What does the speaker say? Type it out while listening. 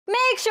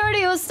make sure to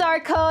use star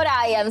code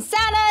I am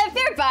Santa if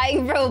you're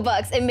buying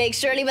Robux. And make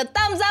sure to leave a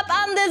thumbs up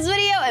on this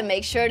video and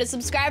make sure to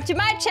subscribe to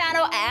my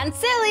channel and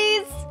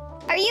Silly's.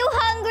 Are you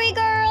hungry,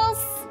 girls?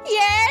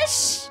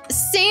 Yes?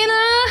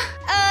 Santa?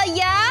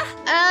 Yeah?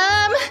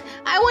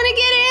 I want to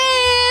get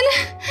in.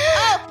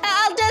 Oh,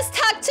 I'll just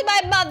talk to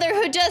my mother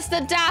who just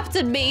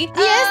adopted me.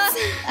 Yes?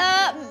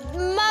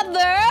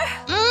 Mother?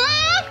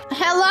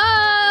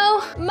 Hello?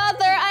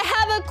 Mother, I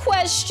have a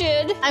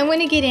question. I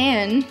want to get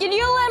in. Can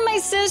you let my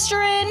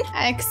sister in?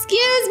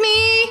 Excuse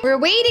me. We're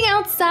waiting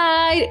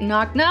outside.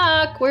 Knock,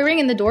 knock. We're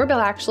ringing the doorbell,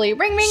 actually.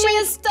 Ring, ring, She ring.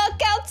 is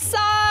stuck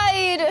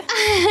outside.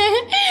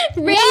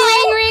 Ring, No!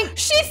 ring, ring.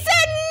 She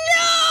said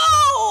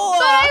no!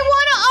 But I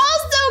want to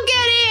also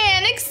get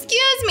in.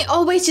 Excuse me.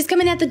 Oh, wait, she's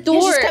coming at the door.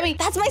 Yeah, she's coming.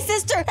 That's my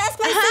sister. That's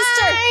my Hi.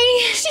 sister.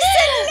 She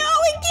said no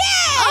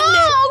again.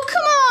 Oh,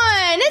 come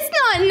on. It's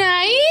not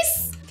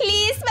nice.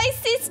 Please, my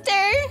sister.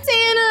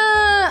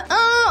 Santa.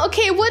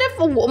 Okay, what if,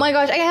 oh my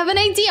gosh, I have an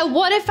idea.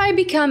 What if I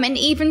become an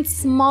even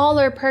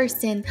smaller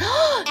person?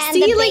 And See,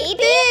 the like baby?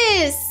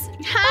 this.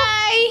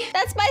 Hi.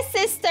 That's my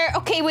sister.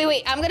 Okay,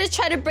 wait. I'm gonna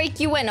try to break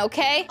you in,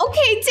 okay?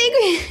 Okay, take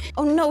me.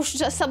 Oh no,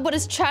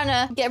 somebody's trying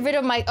to get rid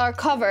of our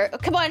cover. Oh,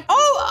 come on. Oh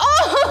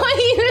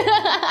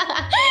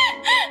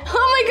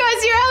my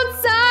gosh, you're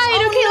outside.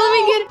 Oh, Okay, no.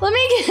 let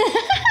me get.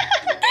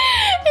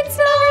 It's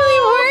not really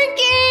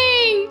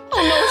working.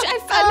 Oh no,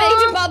 I made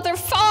your mother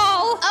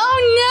fall. Oh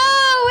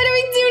no, what do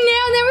we do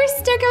now? Now we're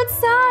stuck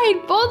outside,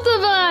 both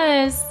of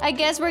us. I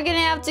guess we're gonna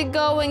have to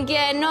go and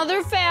get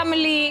another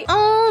family.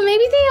 Oh,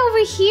 maybe they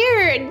over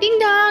here. Ding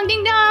dong,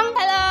 ding dong.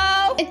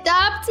 Hello?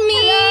 Adopt me.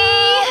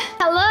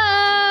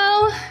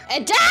 Hello.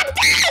 Adopt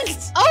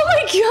us! Oh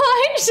my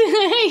gosh.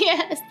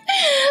 Yes.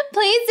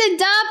 Please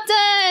adopt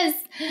us.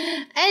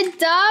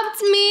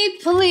 Adopt me,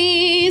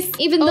 please.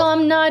 Even though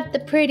I'm not the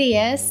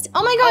prettiest.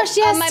 Oh my gosh,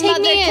 yes, my take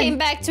mother me in. came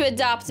back to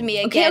adopt me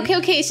again.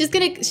 Okay. She's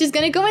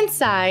gonna go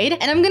inside,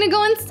 and I'm gonna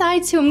go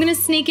inside too. I'm gonna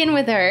sneak in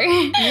with her.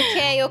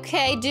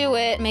 Okay, do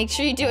it. Make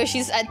sure you do it.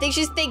 I think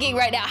she's thinking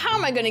right now, how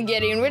am I gonna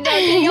get in? We're not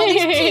getting all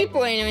these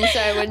people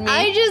inside with me.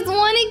 I just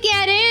want to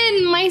get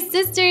in. My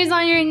sister is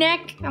on your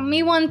neck.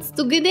 Me wants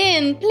to get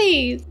in.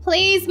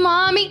 Please,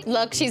 mommy.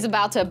 Look, she's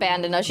about to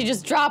abandon us. She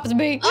just dropped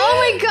me. Oh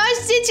my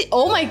gosh, did she?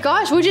 Oh my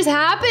gosh, what just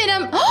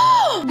happened?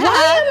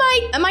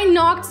 Why am I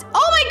knocked?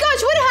 Oh my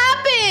gosh, what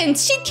happened?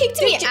 She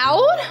kicked me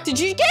out? Did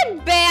you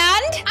get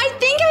banned? I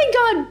think I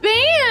got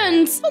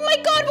banned. Oh my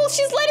god, well,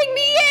 she's letting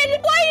me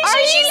in. Why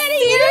is she letting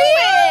serious?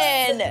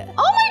 you in?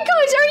 Oh my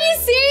gosh, are you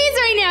serious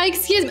right now?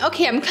 Excuse me.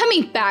 Okay, I'm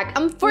coming back.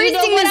 I'm forcing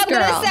this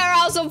girl. I'm gonna set her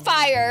house on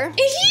fire.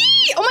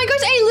 Oh my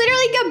gosh, I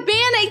literally got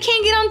banned. I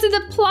can't get onto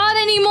the plot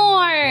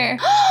anymore.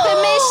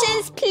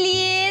 Permissions,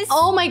 please.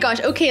 Oh my gosh.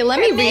 Okay, let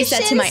me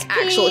reset to my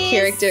actual please.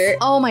 character.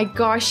 Oh my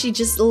gosh, she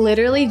just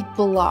literally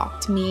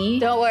blocked me.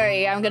 Don't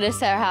worry, I'm gonna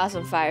set her house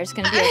on fire. It's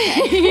gonna be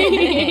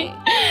okay.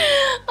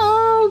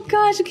 Oh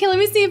gosh. Okay, let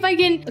me see if I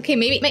can. Okay,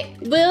 maybe.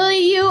 Will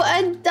you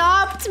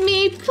adopt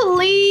me,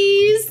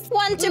 please?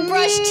 Want to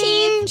brush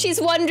teeth? She's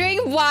wondering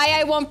why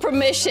I want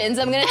permissions.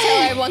 I'm gonna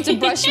tell her I want to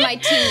brush my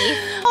teeth.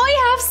 Oh,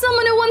 I have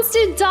someone who wants to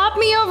adopt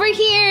me over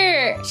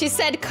here. She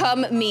said,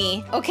 come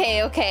me.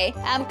 Okay.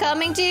 I'm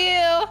coming to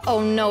you.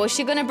 Oh no, is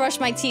she gonna brush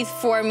my teeth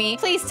for me?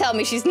 Please tell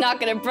me she's not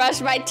gonna brush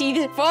my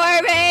teeth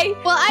for me.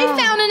 Well, I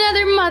found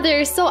another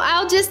mother, so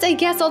I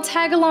guess I'll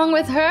tag along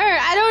with her.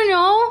 I don't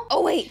know.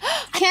 Oh wait,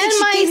 Can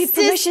my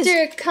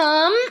sister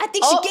come? I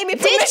think she gave me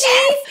permission. Did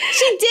she?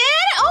 She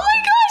did? Oh my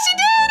gosh, she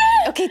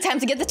did! Okay, time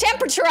to get the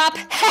temperature up.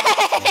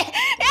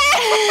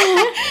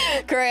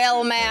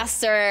 Grill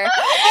master.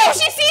 Oh,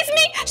 she sees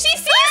me! She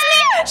sees me!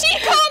 She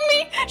caught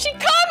me! She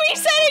caught me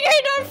setting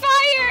her on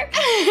fire!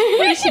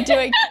 What is she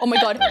doing? Oh my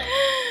god.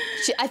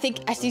 I think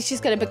she's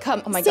gonna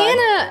become, oh my god.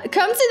 Santa,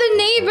 come to the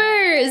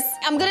neighbors.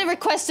 I'm gonna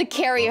request to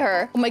carry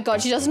her. Oh my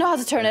god, she doesn't know how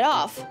to turn it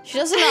off. She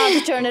doesn't know how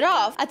to turn it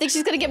off. I think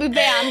she's gonna get me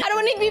banned. I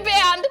don't need to be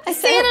banned.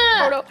 Santa!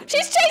 Oh no,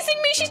 she's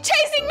chasing me, she's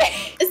chasing me.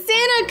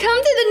 Santa,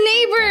 come to the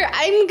neighbor.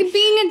 I'm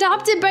being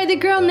adopted by the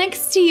girl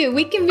next to you.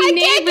 We can be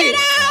neighbors. I can't get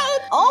out.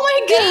 Oh my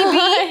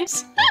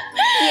gosh.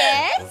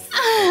 Yes?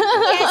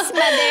 Yes,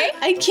 mother?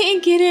 I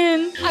can't get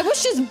in. I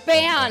was just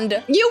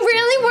banned. You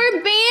really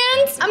were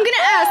banned? I'm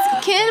gonna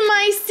ask, can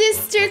my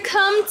sister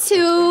come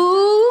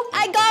too?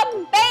 I got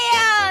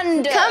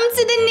banned. Come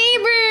to the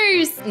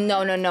neighbors.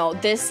 No.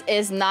 This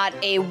is not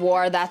a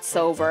war that's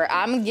over.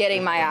 I'm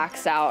getting my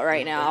axe out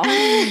right now.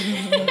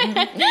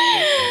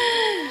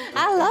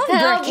 I love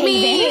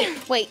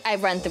Brookhaven. Wait, I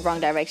ran the wrong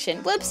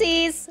direction.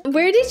 Whoopsies.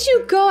 Where did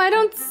you go? I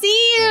don't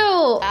see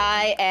you.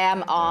 I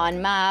am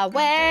on my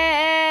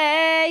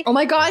way. Oh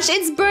my gosh,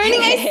 it's burning.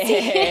 I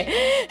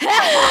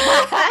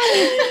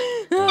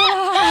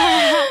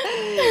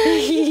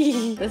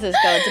see. This is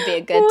going to be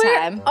a good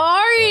time. Where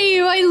are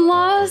you? I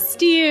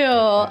lost you.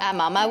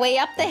 I'm on my way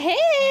up the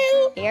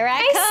hill. Here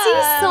I come. I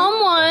see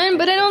someone,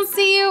 but I don't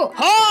see you.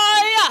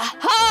 Hiya!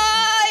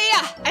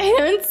 Hiya! I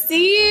don't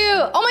see you.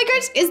 Oh my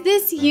gosh, is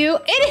this you?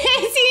 It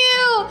is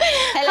you.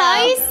 Hello.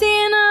 Hi,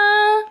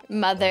 Santa.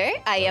 Mother,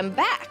 I am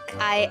back.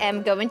 I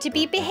am going to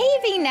be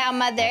behaving now,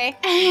 Mother.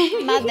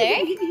 Mother?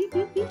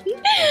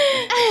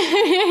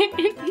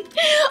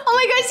 Oh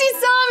my gosh, she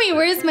saw me.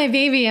 Where's my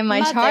baby and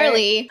my Mother,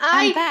 Charlie?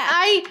 I'm back.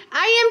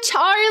 I am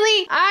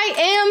Charlie. I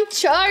am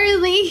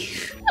Charlie.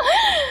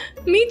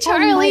 Me,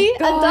 Charlie.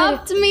 God.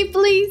 Adopt me,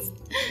 please.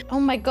 Oh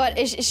my God,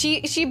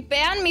 she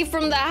banned me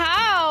from the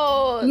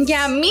house.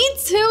 Yeah, me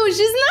too.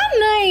 She's not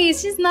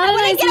nice. She's not I a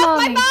want to nice get off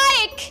mommy. my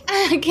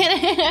bike. Can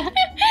I?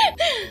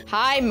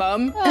 Hi,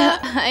 Mom.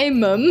 Hi,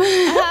 Mom.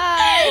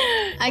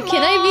 Hi.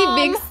 Can I be Mom.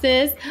 big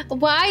sis?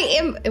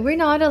 We're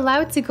not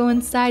allowed to go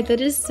inside? That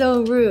is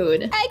so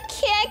rude. I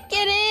can't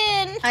get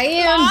in. I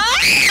am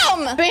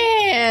Mom!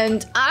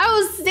 banned. I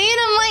was staying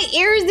on my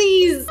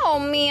earsies. Oh,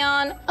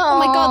 man. Oh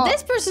my God,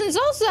 this person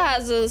also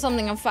has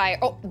something on fire.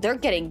 Oh, they're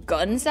getting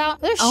guns out.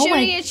 They're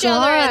shooting each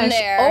other in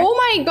there. Oh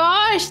my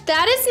gosh,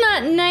 that is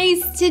not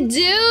nice to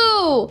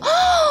do.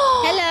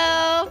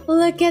 Hello.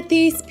 Look at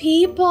these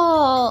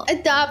people.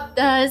 Adopt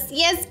us.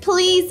 Yes,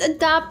 please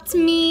adopt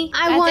me.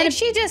 I want think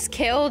she just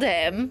killed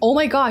him. Oh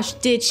my gosh,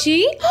 did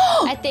she?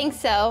 I think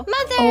so.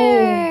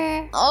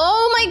 Mother.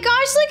 Oh my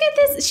gosh, look at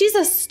this. She's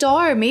a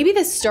star. Maybe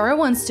the star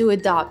wants to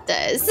adopt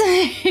us.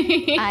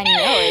 I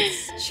know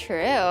it's true.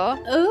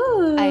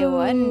 Ooh. I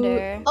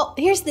wonder. Oh,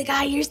 here's the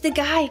guy. Here's the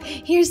guy.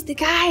 Here's the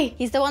guy.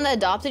 He's the one that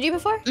adopted you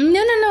before?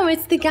 No.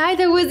 It's the guy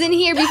that wasn't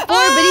here before,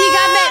 but he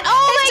got mad.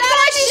 Oh my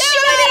gosh, she's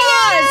shooting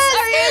us.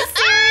 Are you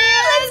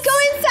serious? Let's go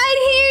inside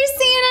here,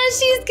 Santa.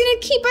 She's gonna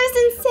keep us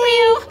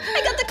insane. I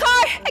got the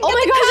car. Oh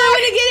my gosh, I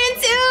want to get in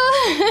too.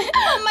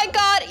 Oh my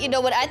God. You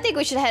know what? I think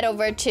we should head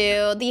over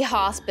to the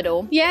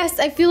hospital. Yes,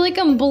 I feel like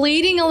I'm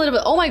bleeding a little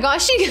bit. Oh my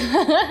gosh, she took her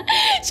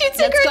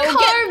car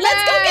back.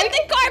 Let's go get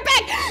the car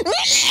back.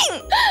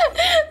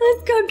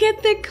 Let's go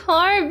get the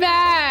car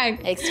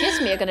back.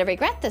 Excuse me, you're gonna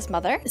regret this,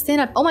 Mother.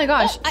 Stand up. Oh my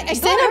gosh. I got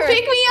Stand up. her.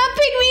 Pick me up.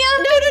 Pick me up.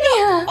 No. Pick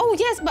me up. Oh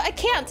yes, but I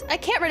can't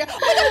right now. Oh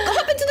my God,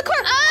 hop into the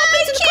car. Hop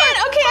into the car.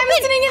 Okay, I'm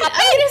sitting in.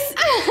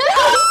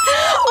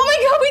 Oh my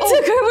god, we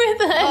took her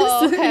with us.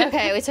 Oh,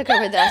 okay, we took her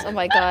with us. Oh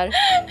my God.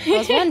 I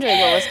was wondering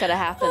what was gonna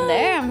happen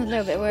there. I'm a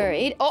little bit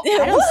worried. Oh,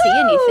 I don't see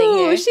anything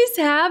here. She's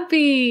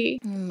happy.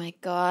 Oh my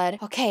God.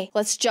 Okay,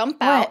 let's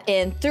jump out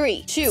in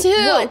 3, 2, 1, Two,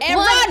 and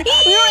one. run!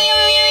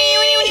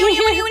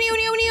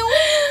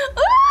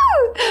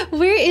 Ooh,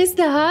 where is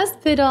the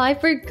hospital? I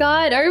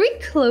forgot. Are we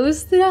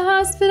close to the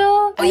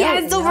hospital? Oh yeah,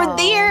 it's over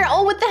there.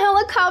 Oh, with the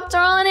helicopter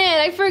on it.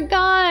 I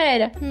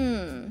forgot.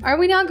 Are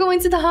we not going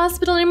to the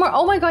hospital anymore?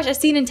 Oh my gosh, I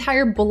see an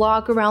entire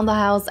block around the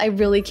house. I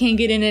really can't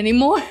get in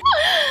anymore.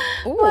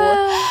 Ooh.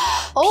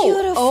 Oh,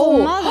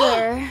 Beautiful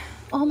Mother.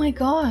 Oh my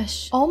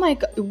gosh. Oh my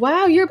god.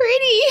 Wow, you're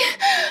pretty.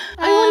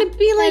 I want to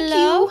be like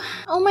hello? you.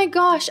 Oh my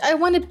gosh, I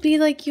want to be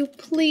like you,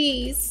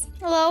 please.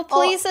 Hello,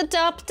 please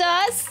adopt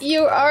us.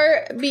 You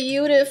are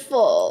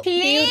beautiful.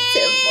 Please.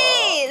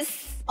 Beautiful.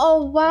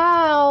 Oh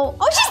wow.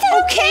 Oh, she's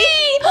okay.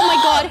 Oh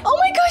my God. Oh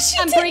my gosh,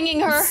 I'm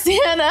bringing her.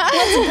 Santa.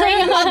 Let's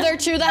bring Mother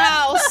to the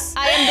house.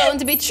 I am going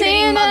to be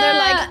treating Santa. Mother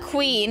like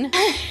queen.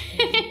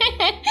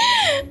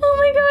 Oh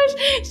my gosh,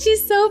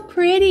 she's so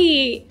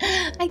pretty.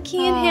 I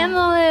can't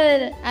handle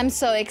it. I'm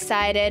so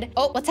excited.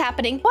 Oh, what's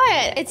happening?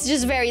 What? It's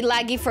just very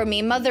laggy for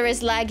me. Mother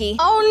is laggy.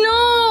 Oh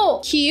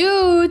no!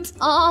 Cute.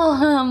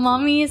 Oh,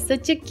 mommy is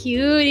such a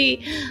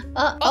cutie.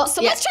 Someone's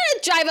trying to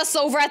drive us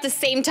over at the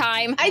same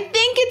time. I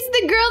think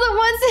it's the girl that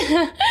wants.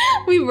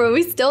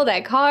 We stole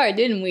that car,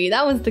 didn't we?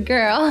 That was the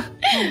girl.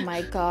 Oh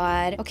my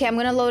God. Okay, I'm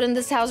gonna load in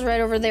this house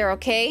right over there,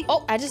 okay?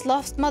 Oh, I just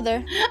lost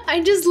Mother. I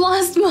just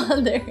lost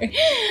Mother.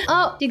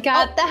 Oh, you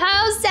got the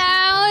house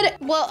out.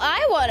 Well,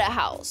 I want a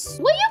house.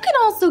 Well, you can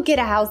also get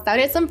a house out.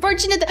 It's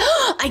unfortunate that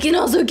I can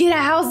also get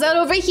a house out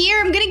over here.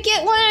 I'm gonna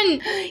get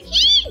one.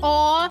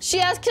 Aw, she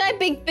asked, can I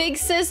big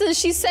sis? And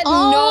she said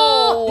Oh,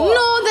 no.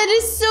 no, that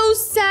is so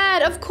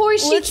sad. Of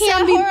course Let's she can't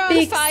set be her on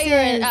big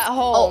fire sis. at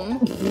home.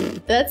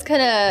 That's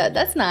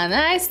not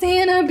nice,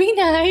 Santa. Be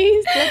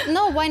nice.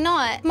 No, why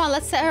not? Come on,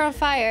 let's set her on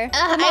fire.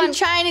 Come I'm on.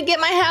 trying to get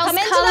my house Come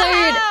into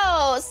colored. the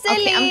house,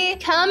 silly. Okay, I'm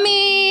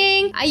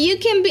coming.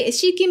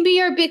 She can be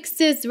your big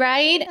sis,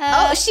 right?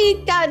 Oh,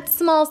 she got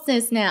small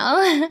sis now.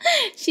 Oh,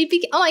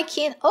 I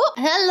can't. Oh,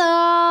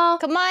 hello.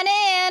 Come on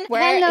in.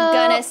 We're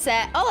gonna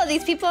set all of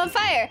these people on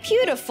fire.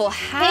 Beautiful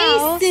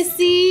house. Hey,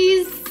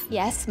 sissies.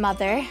 Yes,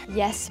 Mother.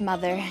 Yes,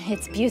 Mother.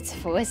 It's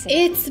beautiful, isn't it?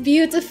 It's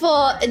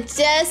beautiful,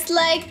 just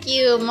like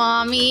you,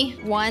 mommy.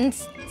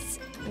 Wants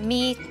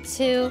me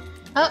to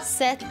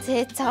set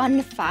it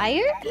on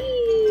fire?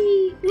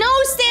 No,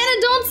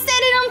 Santa, don't set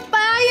it on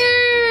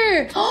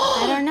fire.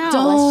 I don't know.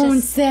 Don't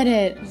Let's just... set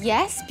it.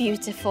 Yes,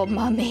 beautiful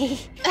mommy.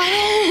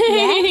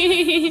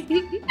 Yes.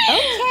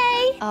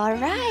 Okay. All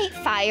right.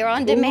 Fire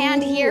on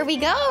demand. Ooh. Here we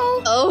go.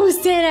 Oh,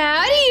 Santa,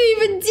 how do you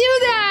even do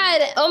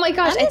that? Oh my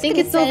gosh, I think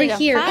it's over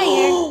here.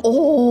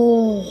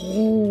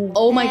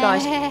 Oh my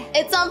gosh.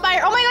 It's on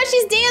fire. Oh my gosh,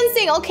 she's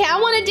dancing. Okay, I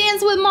want to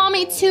dance with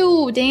mommy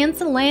too.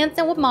 Dance and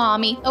lancing with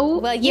mommy. Oh,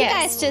 well, you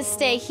guys just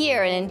stay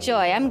here and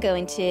enjoy. I'm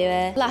going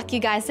to lock you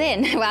guys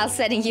in while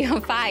setting you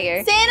on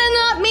fire. Santa,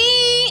 not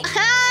me.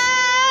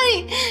 Ah,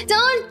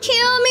 Don't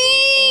kill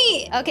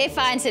me! Okay,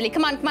 fine, silly.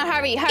 Come on,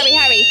 hurry.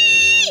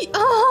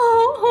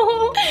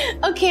 Oh,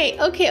 okay.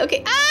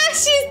 Ah, she's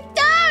stuck!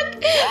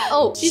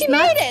 Oh, she's She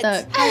not made it.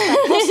 stuck. How's that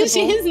possible?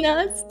 She's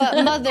not stuck.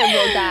 But mother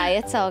will die.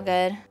 It's all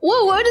good.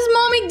 Whoa, what is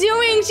mommy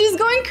doing? She's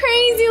going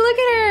crazy. Look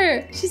at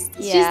her. She's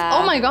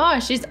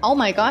oh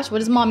my gosh,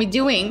 what is mommy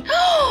doing?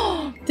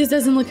 This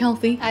doesn't look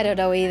healthy. I don't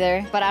know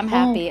either, but I'm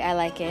happy. I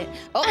like it.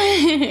 Oh,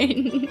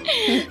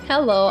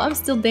 Hello, I'm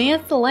still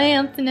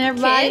dancing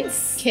everybody.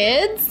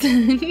 Kids?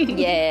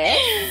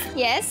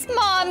 Yes,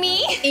 mommy.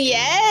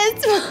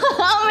 Yes,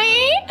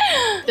 mommy.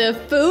 The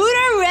food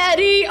are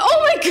ready. Oh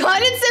my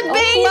god, it's a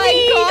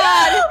baby.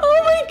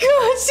 Oh my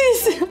god,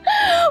 she's.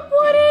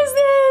 What is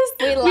this?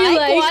 We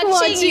like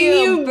watching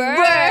you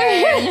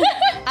burn.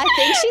 I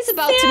think she's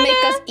about to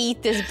make us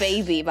eat this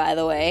baby, by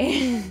the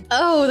way.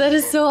 Oh, that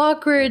is so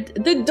awkward.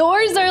 The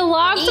doors are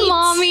locked,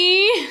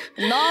 mommy.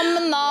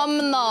 Nom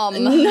nom nom.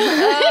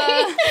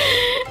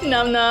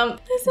 Nom nom.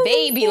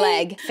 Baby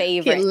leg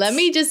favorite. Okay, let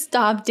me just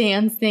stop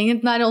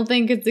dancing. I don't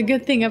think it's a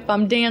good thing if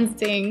I'm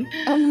dancing.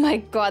 Oh my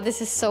god,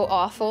 this is so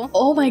awful.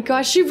 Oh my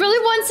gosh, she really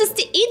wants us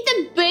to eat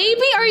the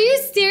baby? Are you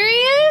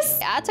serious?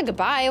 Yeah, I took a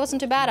bite. It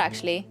wasn't too bad,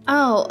 actually.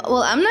 Oh,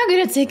 well, I'm not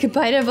gonna take a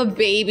bite of a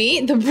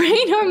baby. The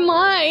brain are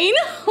mine.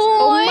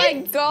 Oh my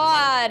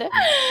god.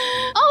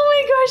 Oh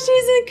my gosh,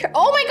 she's in.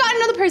 Oh my god,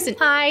 another person.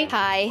 Hi.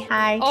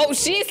 Hi. Oh,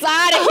 she's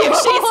out of here.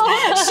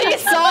 She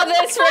saw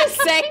this for a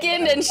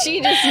second and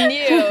she just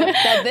knew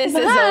that this is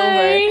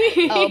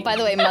over. Oh, by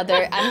the way,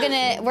 mother,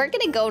 we're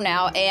gonna go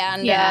now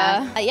and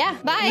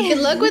bye. Good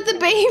luck with the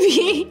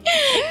baby.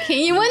 Can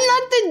you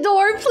unlock the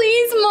door,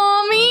 please,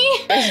 mommy?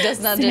 She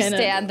doesn't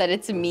understand that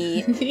it's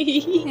me.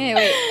 Hey,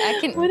 wait, I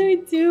can. What do I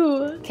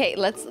do? Okay,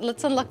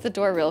 let's unlock the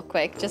door real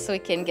quick just so we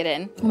can get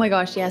in. Oh my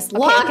gosh, yes.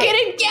 Lock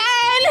it again!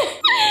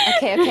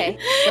 Okay.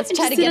 Let's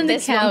try to get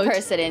this one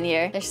person in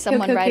here. There's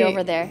someone right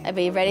over there. I'll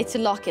be ready to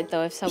lock it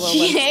though if someone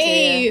wants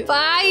to.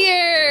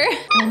 Fire!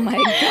 Oh my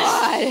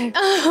god.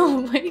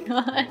 Oh my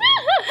god.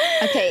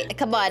 Okay,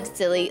 come on,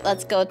 silly.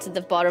 Let's go to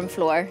the bottom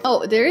floor.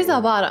 Oh, there is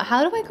a bottom.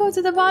 How do I go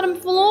to the bottom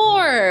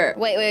floor?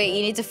 Wait.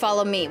 You need to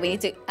follow me.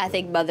 I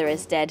think mother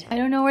is dead. I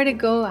don't know where to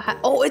go.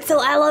 Oh, it's an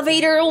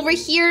elevator over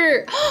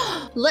here.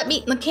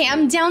 Okay,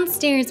 I'm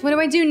downstairs. What do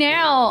I do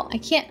now? I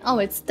can't. Oh,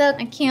 it's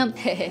stuck. I can't.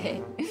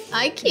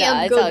 I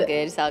can't go.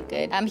 It's all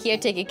good. I'm here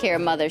taking care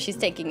of mother. She's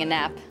taking a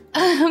nap.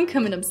 I'm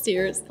coming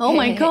upstairs. Oh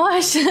my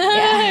gosh. Oh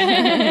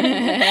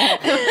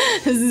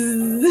no.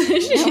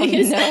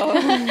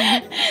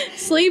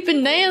 Sleep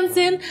and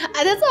dancing.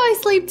 That's how I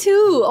sleep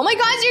too. Oh my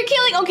gosh, you're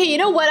killing. Okay, you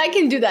know what? I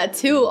can do that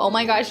too. Oh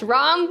my gosh,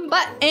 wrong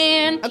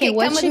button. Okay,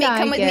 what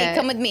come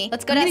with me.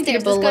 Let's go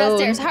downstairs.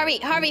 Hurry.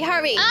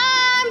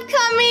 I'm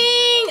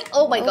coming.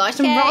 Oh my gosh,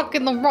 I'm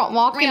walking the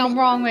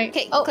wrong way.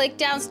 Okay, click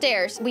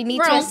downstairs. We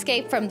need to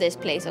escape from this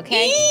place,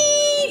 okay?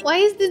 Why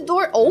is the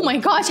door? Oh my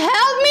gosh,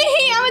 help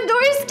me. I'm a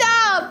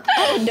doorstop.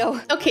 Oh no.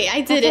 Okay,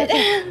 I did it.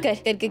 Good.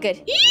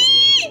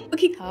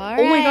 Okay. All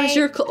Oh my gosh,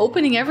 you're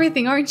opening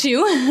everything, aren't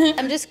you?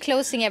 I'm just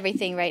closing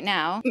everything right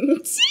now.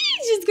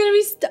 She's gonna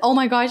be. Oh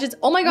my gosh!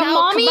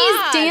 Mommy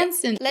is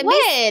dancing.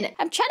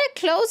 I'm trying to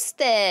close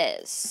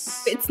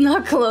this. It's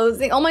not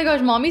closing. Oh my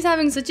gosh, mommy's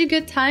having such a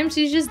good time.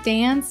 She's just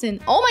dancing.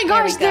 Oh my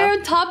gosh, they're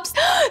in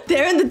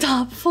the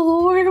top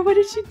floor. What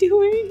is she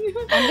doing?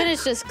 I'm gonna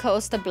just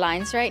close the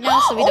blinds right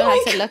now so we don't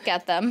have to look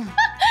at them.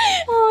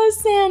 Oh,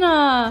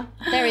 Santa.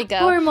 There we go.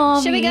 Poor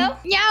mommy. Should we go?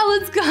 Yeah,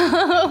 let's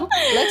go.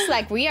 Looks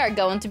like we are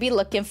going to be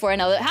looking for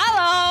another.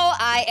 Hello,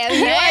 I am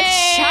your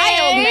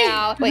child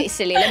now. Wait,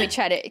 silly. Let me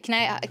try to. Can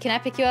I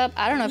pick you up?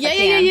 I don't know if I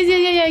can.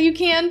 Yeah, you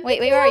can. Wait,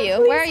 where are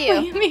you? Where are you?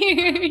 I'm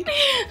here.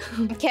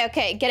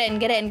 Okay. Get in.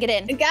 Got it.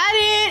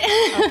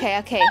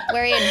 Okay.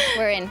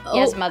 We're in.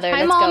 Yes, mother.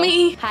 Hi, let's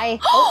mommy. go. Hi.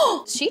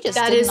 Oh, she just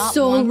that did is not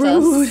so want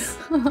rude. us.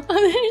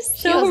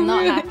 She was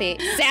not happy.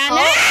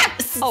 Santa!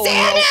 Oh,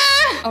 Santa! No.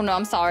 Oh no,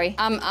 I'm sorry.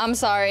 I'm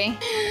sorry.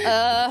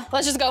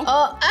 Let's just go.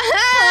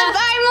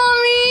 Bye,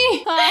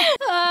 mommy.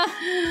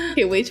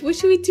 Okay, wait. What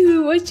should we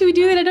do? I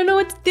don't know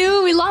what to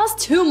do. We lost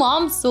 2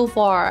 moms so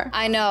far.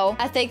 I know.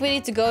 I think we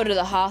need to go to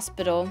the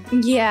hospital.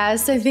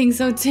 Yes, I think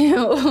so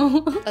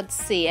too. Let's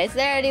see. Is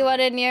there anyone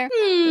in here?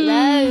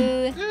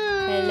 Hello.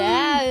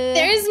 Hello.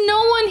 There's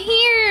no one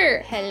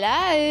here.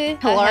 Hello.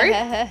 Hello. How are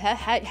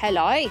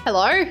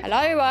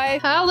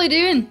you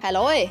doing?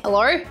 Hello,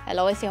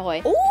 say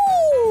hi.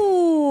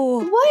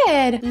 Ooh.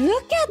 What?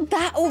 Look at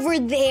that over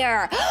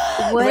there.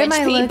 What Rich am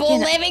I people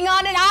looking at? living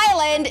on an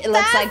island. It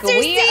looks like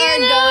we are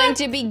Santa. going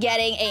to be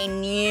getting a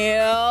new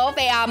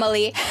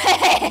family.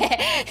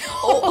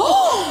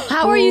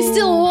 How are you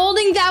still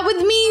holding that with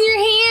me in your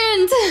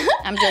hand?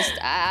 I'm just,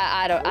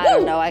 I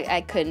don't know.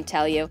 I couldn't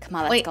tell you. Come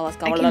on, let's go. I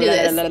can do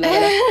this.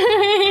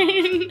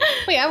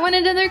 Wait, I want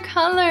another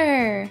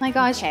color. My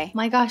gosh.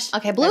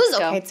 Okay, blue's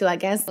okay too, I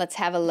guess. Let's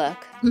have a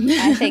look.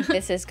 I think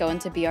this is going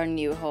to be our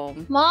new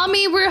home.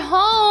 Mommy, we're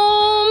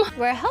home.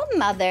 We're home,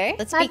 Mother.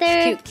 Let's be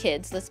cute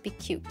kids. Let's be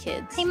cute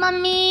kids. Hey,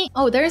 Mommy.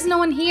 Oh, there's no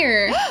one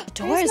here. The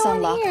door is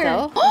unlocked,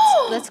 though.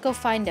 Let's go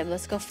find him.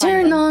 Let's go find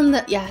him. Turn on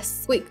the...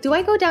 Yes. Wait, do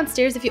I go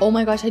downstairs if you... Oh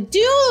my gosh, I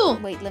do.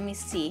 Wait, let me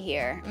see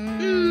here.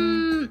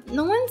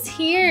 No one's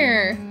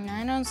here.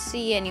 I don't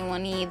see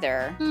anyone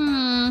either.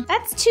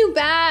 That's too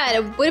bad.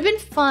 It would have been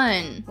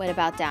fun. What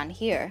about down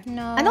here?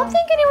 No. I don't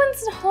think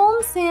anyone's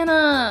home,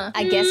 Santa.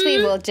 I guess we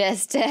will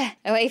just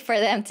wait for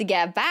them to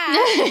get back.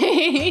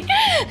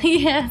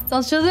 Yes,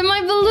 I'll show them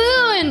my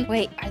balloon.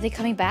 Wait, are they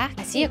coming back?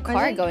 I see a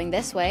car going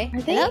this way.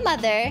 Are they? Hello,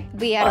 Mother.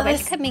 We are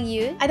welcoming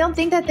you. I don't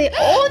think that they...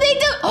 Oh, they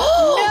do.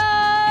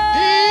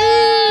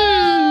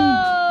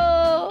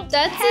 No!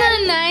 That's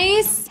not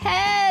nice.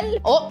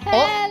 Help!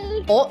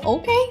 Help! Oh,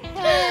 okay.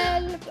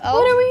 Help!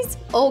 What are we...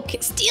 Okay,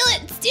 steal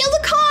it! Steal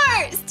the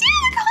car! Steal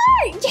the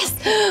car! Yes!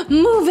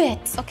 Move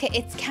it! Okay,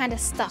 it's kind of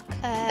stuck.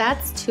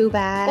 That's too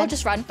bad. We'll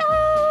just run.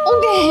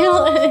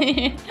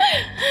 Okay.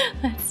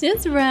 Let's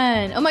just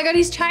run. Oh my god,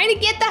 he's trying to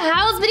get the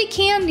house, but he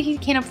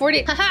can't afford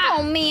it.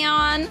 Oh,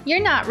 man.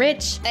 You're not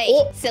rich. Hey,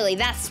 silly,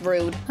 that's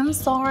rude. I'm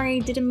sorry.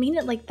 Didn't mean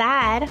it like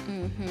that.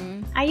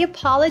 I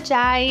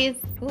apologize.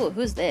 Ooh,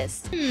 who's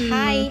this?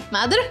 Hi.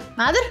 Mother?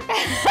 Mother? Oh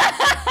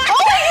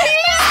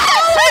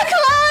my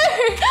god!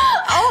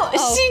 Oh,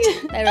 she...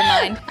 Never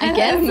mind. I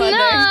guess Mother.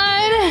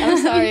 not. I'm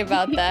sorry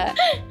about that.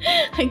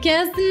 I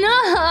guess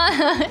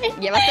not.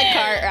 Give us the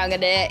car or I'm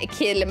gonna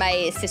kill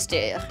my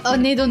sister. Oh,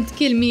 no, don't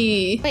kill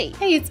me. Wait.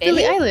 Hey, it's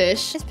Billie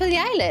Eilish. It's Billie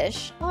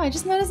Eilish. Oh, I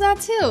just noticed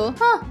that too.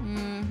 Huh.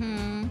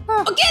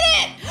 Oh, get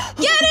it!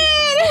 Get it!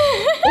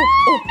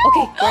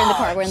 Okay, we're in the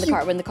car. We're in the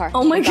car. We're in the car.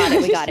 Oh my god.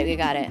 We got it. We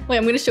got it. Wait,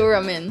 I'm gonna show her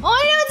I'm in. Oh,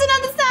 no, it's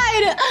another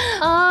side.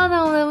 Oh,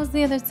 no, that was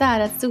the other side.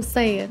 That's so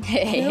sad.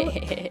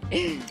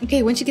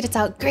 Okay, once you get it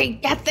out,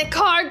 great. Get the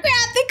car. Grab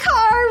the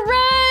car.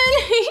 Run.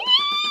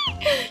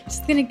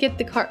 Just gonna get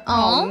the car.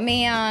 Oh,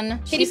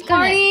 man. She's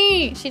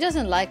party. She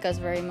doesn't like us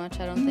very much,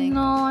 I don't think.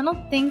 No, I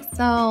don't think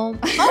so. Oh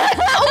my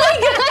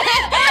god.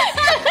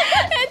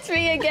 It's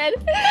me again.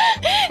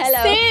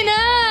 Hello.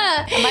 Santa.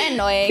 Am I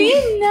annoying? Be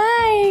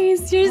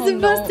nice. You're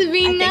supposed to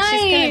be nice. I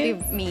think she's gonna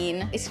be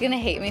mean. She's gonna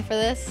hate me for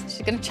this.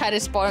 She's gonna try to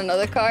spawn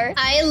another car.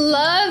 I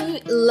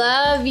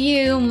love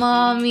you,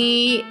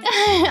 Mommy.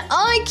 Oh,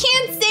 I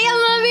can't say I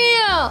love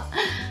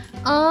you.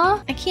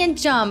 Oh, I can't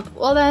jump.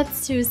 Well,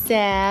 that's too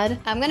sad.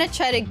 I'm gonna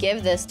try to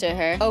give this to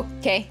her.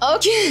 Okay.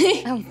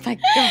 Okay. Oh my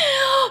god.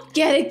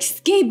 Get a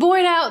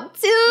skateboard out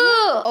too.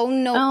 Oh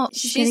no. Oh,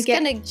 she's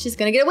gonna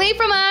get away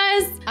from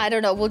us. I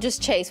don't know. We'll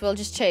just chase. We'll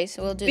do this.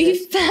 Be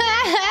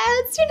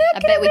fast. You're not I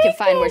bet we can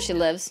find where she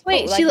lives.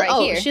 Wait,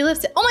 here. She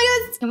lives. Oh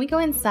my god. Can we go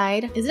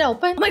inside? Is it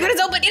open? Oh my god,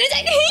 it's open. Get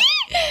inside.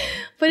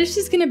 What if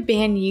she's gonna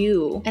ban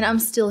you and I'm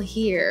still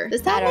here?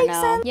 Does that make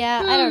sense?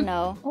 Yeah, I don't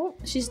know. Oh,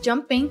 she's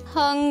jumping.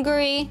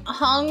 Hungry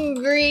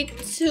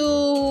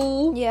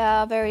too.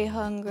 Yeah, very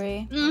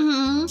hungry.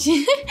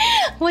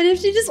 What if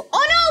she just...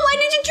 Oh no, why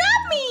did you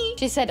drop me?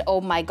 She said, oh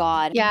my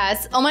god.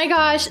 Yes, oh my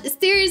gosh.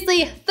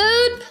 Seriously,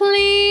 food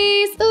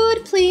please.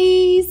 Food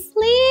please.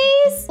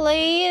 Please.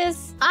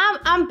 Please.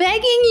 I'm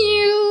begging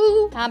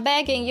you. I'm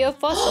begging you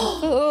for some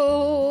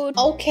food.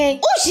 Okay.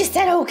 Oh, she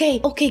said okay.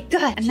 Okay,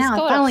 good. And She's now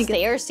going I'm finally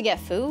upstairs to get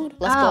food.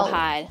 Let's go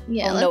hide.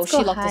 Yeah, oh no, she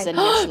locked us in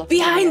here.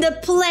 Behind the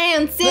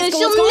plants. Let's go,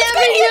 She'll let's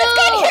never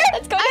know.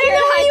 Let's go I don't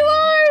know where you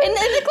are.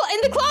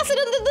 In the closet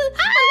under the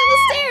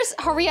stairs.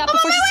 Hurry up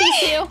before she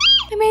sees you.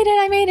 I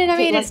made it.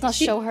 Okay, let's not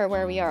show her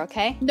where we are,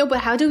 okay? No, but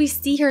how do we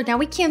see her? Now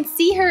we can't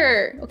see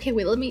her. Okay,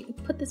 wait, let me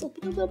put this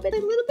open a little bit.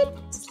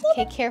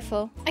 Okay,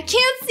 careful. I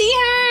can't see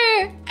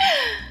her.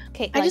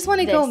 Okay, I just want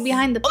to go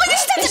behind the... Oh my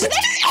gosh,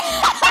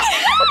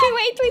 okay,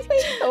 wait.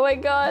 Oh my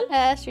god.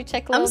 Should we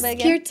check a little bit again? I'm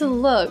scared to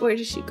look. Where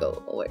did she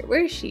go?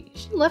 Where is she?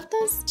 She left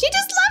us? She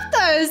just left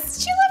us.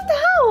 She left the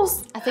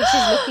house. I think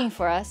she's looking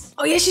for us.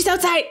 Oh yeah, she's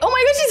outside. Oh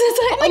my god, she's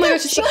outside. Oh my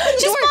god, she opened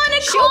the door.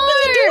 She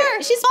opened the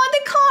door. She spawned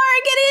the car.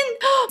 Get in.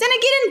 Dana,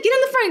 get in. Get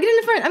in the front. Get in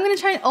the front. I'm gonna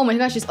try. Oh my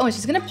gosh,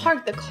 she's gonna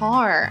park the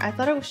car. I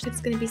thought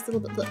it's gonna be still a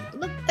bit.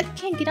 Look, I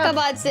can't get up. Come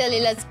on,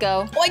 silly, let's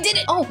go. Oh, I did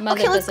it. Oh,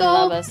 Mother okay, let's doesn't go.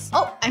 love us.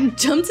 Oh, I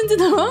jumped into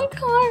the wrong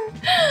car.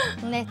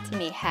 Let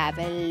me have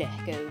a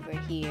look over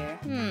here.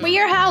 Wait,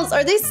 your house,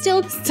 are they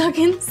still stuck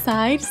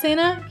inside,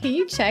 Santa? Can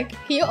you check?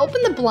 Can you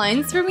open the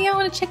blinds for me? I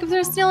want to check if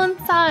they're still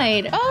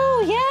inside.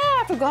 Oh,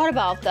 yeah, I forgot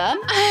about them.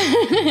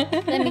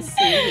 Let me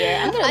see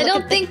here. I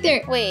don't think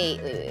they're... Wait.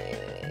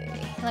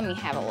 Let me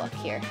have a look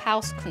here.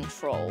 House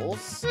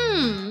controls.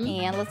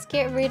 And let's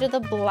get rid of the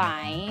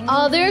blinds.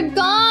 Oh, they're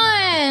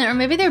gone. Or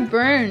maybe they're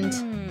burned.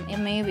 Yeah,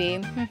 maybe.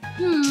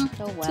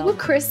 Oh well. Too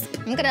crisp.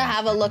 I'm gonna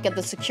have a look at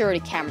the security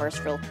cameras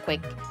real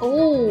quick.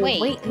 Oh,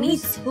 Wait, me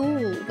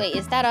too. Wait,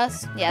 is that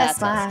us? Yeah,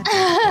 that's us.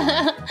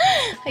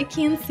 I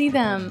can't see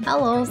them.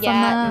 Hello,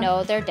 Yeah, Sama.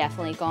 no, they're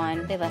definitely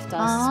gone. They left us.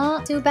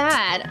 Aw, too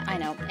bad. I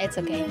know, it's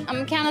okay.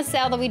 I'm kind of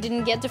sad that we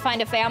didn't get to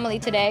find a family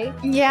today.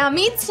 Yeah,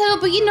 me too.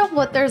 But you know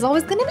what? There's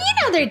always gonna be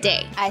another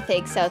day. I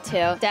think so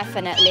too,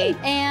 definitely.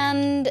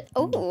 And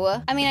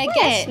oh, I mean, I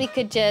guess we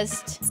could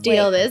just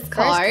steal this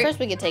car. First,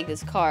 we could take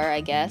this car,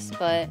 I guess.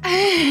 But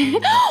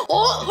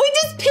oh, we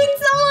just picked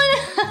someone.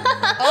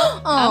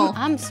 oh,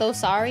 I'm so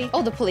sorry.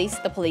 Oh, the police.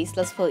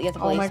 Let's pull. Yeah, the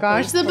police. Oh my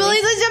gosh, the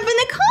police! Let's jump in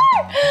the car.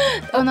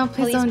 Oh no,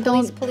 please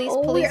don't. Police.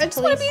 I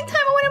just want to be in time.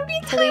 I want to be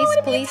in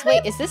time. Police.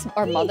 Wait, is this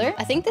our mother?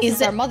 I think this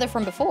is our mother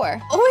from before.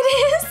 Oh, it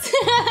is.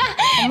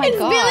 Oh my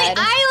god. It's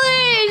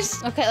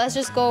Billie Eilish. Okay, let's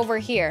just go over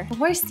here.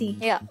 Horsey.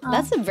 Yeah,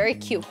 that's a very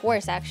cute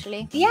horse,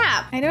 actually.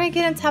 Yeah. How do I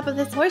get on top of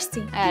this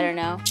horsey? I don't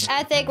know.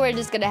 I think we're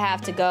just gonna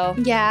have to go.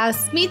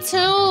 Yes, me too.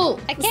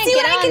 I can't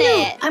get on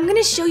it. I'm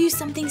gonna show you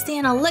something,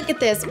 Santa. Look at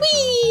this.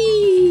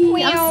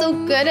 Whee! I'm so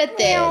good at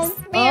this.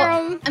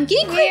 Oh, I'm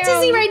getting quite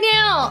dizzy right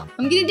now.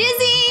 I'm getting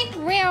dizzy.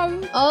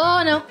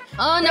 Oh no.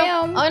 Oh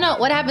no. Oh no.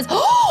 What happens?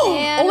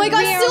 Oh my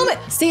gosh, zoom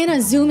it.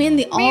 Santa, zoom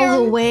in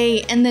all the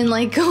way and then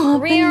like go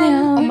up and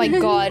down. Oh my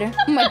god.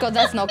 Oh my god,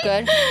 that's not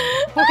good.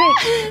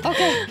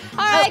 Okay.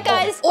 Alright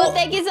guys, well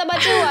thank you so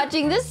much for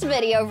watching this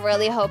video.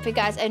 Really hope you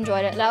guys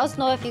enjoyed it. Let us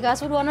know if you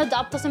guys would want to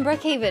adopt us in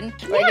Brookhaven.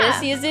 We're gonna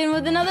see you soon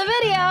with another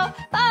video.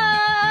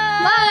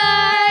 Bye!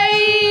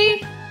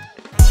 Bye!